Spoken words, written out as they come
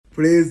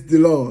Praise the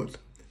Lord.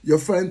 Your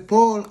friend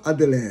Paul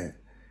Adelaide.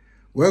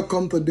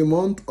 Welcome to the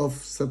month of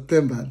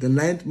September, the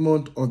 9th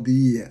month of the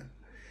year.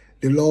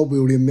 The Lord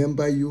will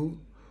remember you.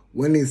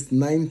 When it's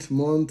 9th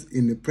month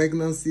in the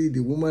pregnancy,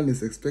 the woman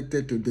is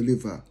expected to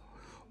deliver.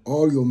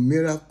 All your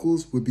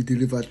miracles will be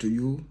delivered to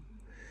you.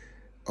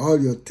 All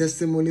your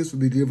testimonies will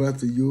be delivered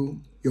to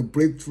you. Your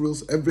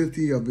breakthroughs,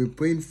 everything you have been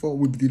praying for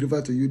will be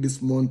delivered to you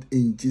this month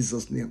in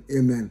Jesus' name.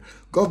 Amen.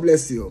 God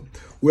bless you.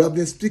 We have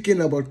been speaking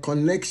about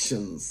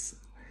connections.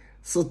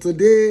 So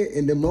today,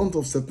 in the month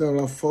of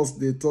September, first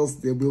day,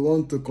 Thursday, we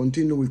want to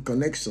continue with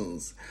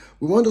connections.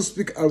 We want to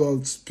speak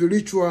about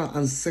spiritual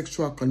and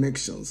sexual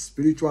connections.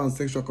 Spiritual and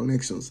sexual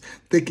connections,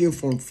 taken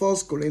from 1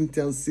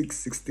 Corinthians 6,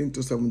 16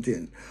 to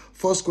 17.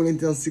 1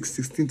 Corinthians 6,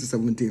 16 to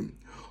 17.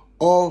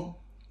 Or,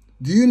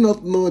 do you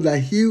not know that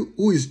he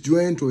who is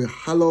joined to a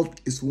harlot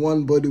is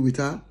one body with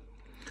her?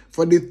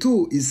 For the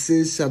two, it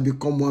says, shall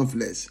become one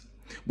flesh.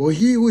 But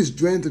he who is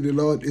joined to the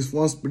Lord is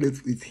one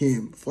spirit with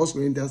him. 1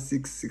 Corinthians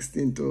 6,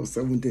 16 to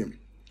 17.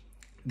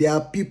 There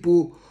are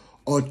people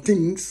or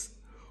things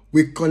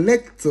we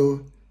connect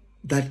to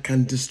that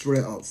can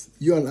destroy us.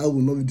 You and I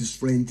will not be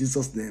destroyed in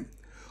Jesus' name.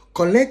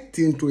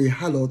 Connecting to a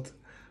harlot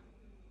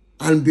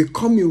and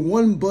becoming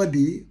one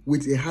body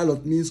with a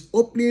harlot means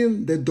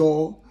opening the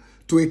door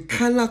to a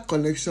carnal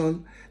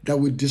connection that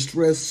will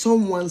destroy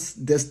someone's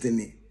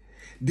destiny.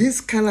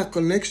 These carnal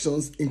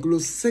connections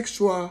include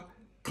sexual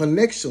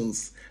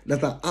connections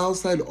that are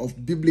outside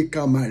of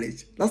biblical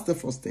marriage. That's the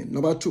first thing.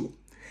 Number two,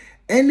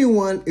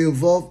 anyone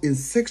involved in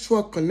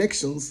sexual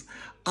connections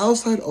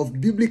outside of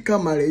biblical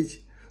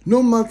marriage,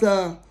 no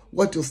matter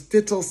what your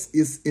status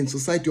is in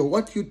society or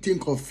what you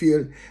think or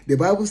feel, the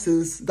Bible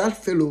says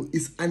that fellow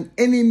is an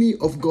enemy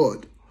of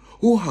God,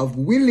 who have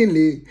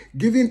willingly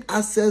given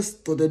access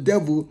to the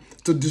devil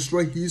to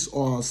destroy his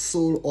or her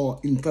soul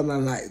or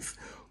internal life,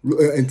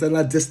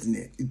 internal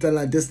destiny.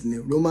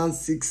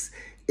 Romans 6,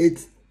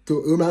 8 to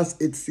Romans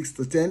 8, 6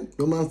 to 10,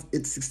 Romans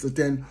 8, 6 to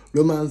 10,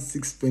 Romans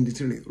 6,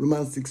 23,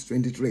 Romans 6,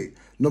 23.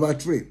 Number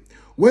three,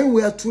 when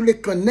we are truly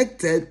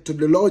connected to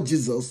the Lord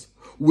Jesus,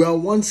 we are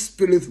one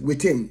spirit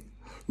with him.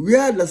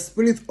 Where the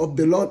spirit of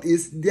the Lord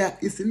is, there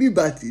is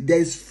liberty, there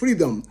is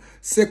freedom.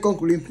 2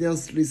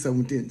 Corinthians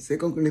 3:17. 2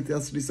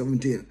 Corinthians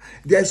 3:17.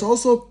 There is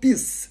also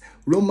peace.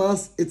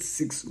 Romans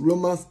 8:6.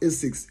 Romans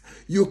 8:6.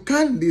 You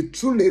can't be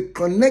truly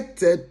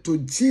connected to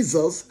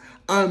Jesus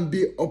and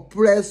be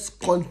oppressed,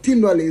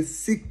 continually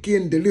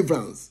seeking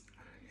deliverance.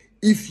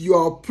 If you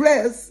are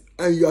oppressed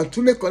and you are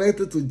truly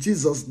connected to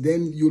Jesus,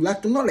 then you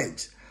lack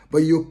knowledge. But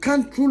you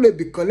can't truly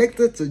be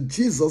connected to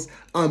Jesus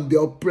and be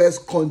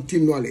oppressed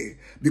continually.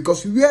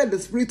 Because where the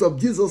Spirit of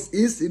Jesus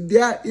is,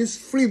 there is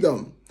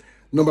freedom.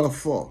 Number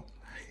four,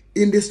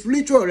 in the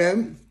spiritual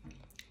realm,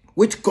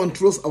 which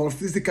controls our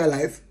physical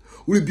life,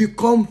 we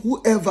become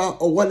whoever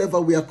or whatever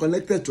we are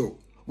connected to.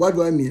 What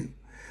do I mean?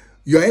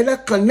 You are either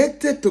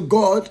connected to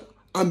God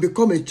and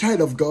become a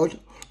child of God,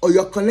 or you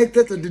are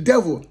connected to the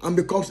devil and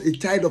becomes a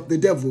child of the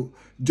devil.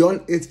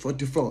 John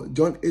 8:44.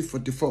 John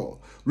 8:44.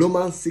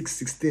 Romans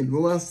 6:16.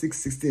 Romans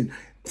 6:16.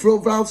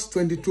 Proverbs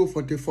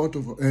 22:44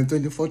 to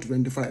 24 to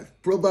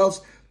 25.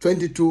 Proverbs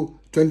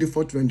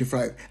 22:24 to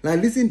 25. Now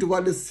listen to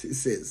what this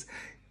says.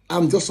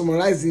 I'm just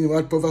summarizing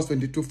what Proverbs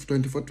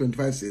 22:24 to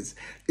 25 says.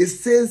 It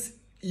says,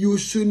 you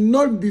should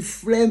not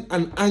befriend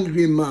an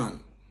angry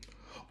man.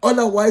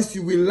 Otherwise,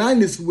 you will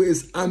learn his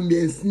ways and be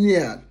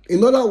ensnared.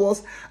 In other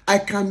words, I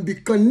can be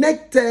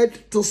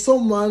connected to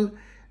someone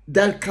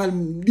that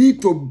can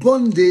lead to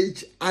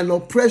bondage and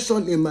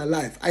oppression in my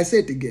life. I say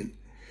it again.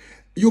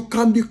 You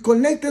can be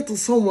connected to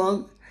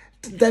someone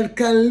that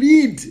can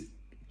lead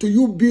to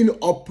you being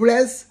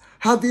oppressed,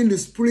 having the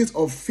spirit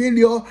of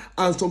failure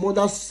and some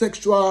other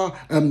sexual,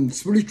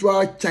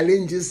 spiritual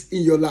challenges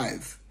in your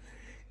life.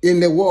 In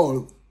the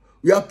world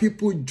where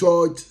people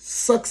judge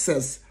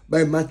success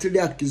by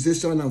material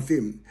accusation and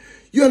fame,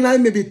 you and I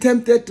may be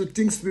tempted to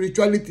think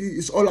spirituality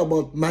is all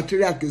about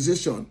material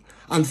accusation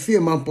and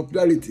fame and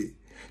popularity.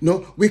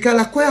 No, we can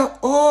acquire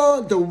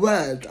all the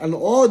wealth and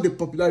all the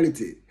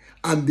popularity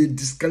and be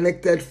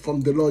disconnected from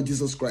the Lord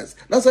Jesus Christ.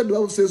 That's why the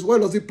Bible says, what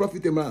does it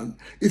profit a man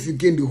if you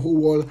gain the whole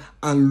world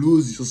and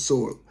lose your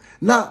soul?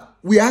 Now,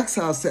 we ask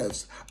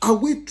ourselves, are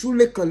we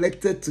truly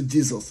connected to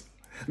Jesus?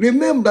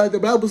 Remember, the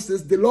Bible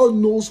says the Lord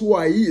knows who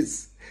I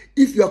is.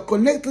 If you are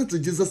connected to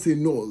Jesus, he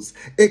knows.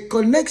 A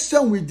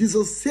connection with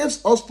Jesus saves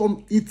us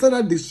from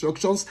eternal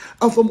destructions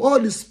and from all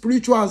the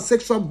spiritual and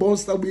sexual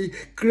bonds that we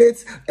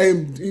create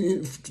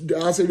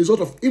as a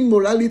result of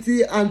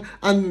immorality and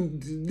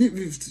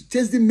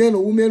chasing men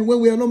or women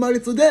when we are not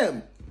married to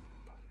them.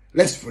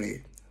 Let's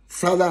pray.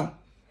 Father,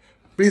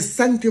 please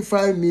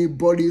sanctify me,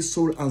 body,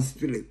 soul, and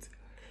spirit.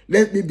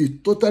 Let me be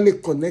totally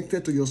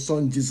connected to your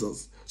Son,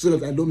 Jesus, so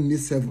that I don't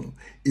miss heaven.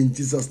 In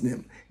Jesus'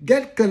 name.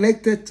 Get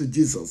connected to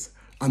Jesus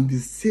and be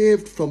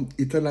saved from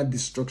eternal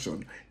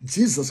destruction.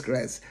 Jesus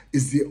Christ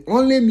is the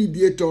only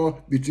mediator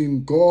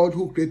between God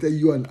who created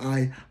you and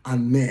I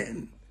and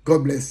man.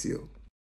 God bless you.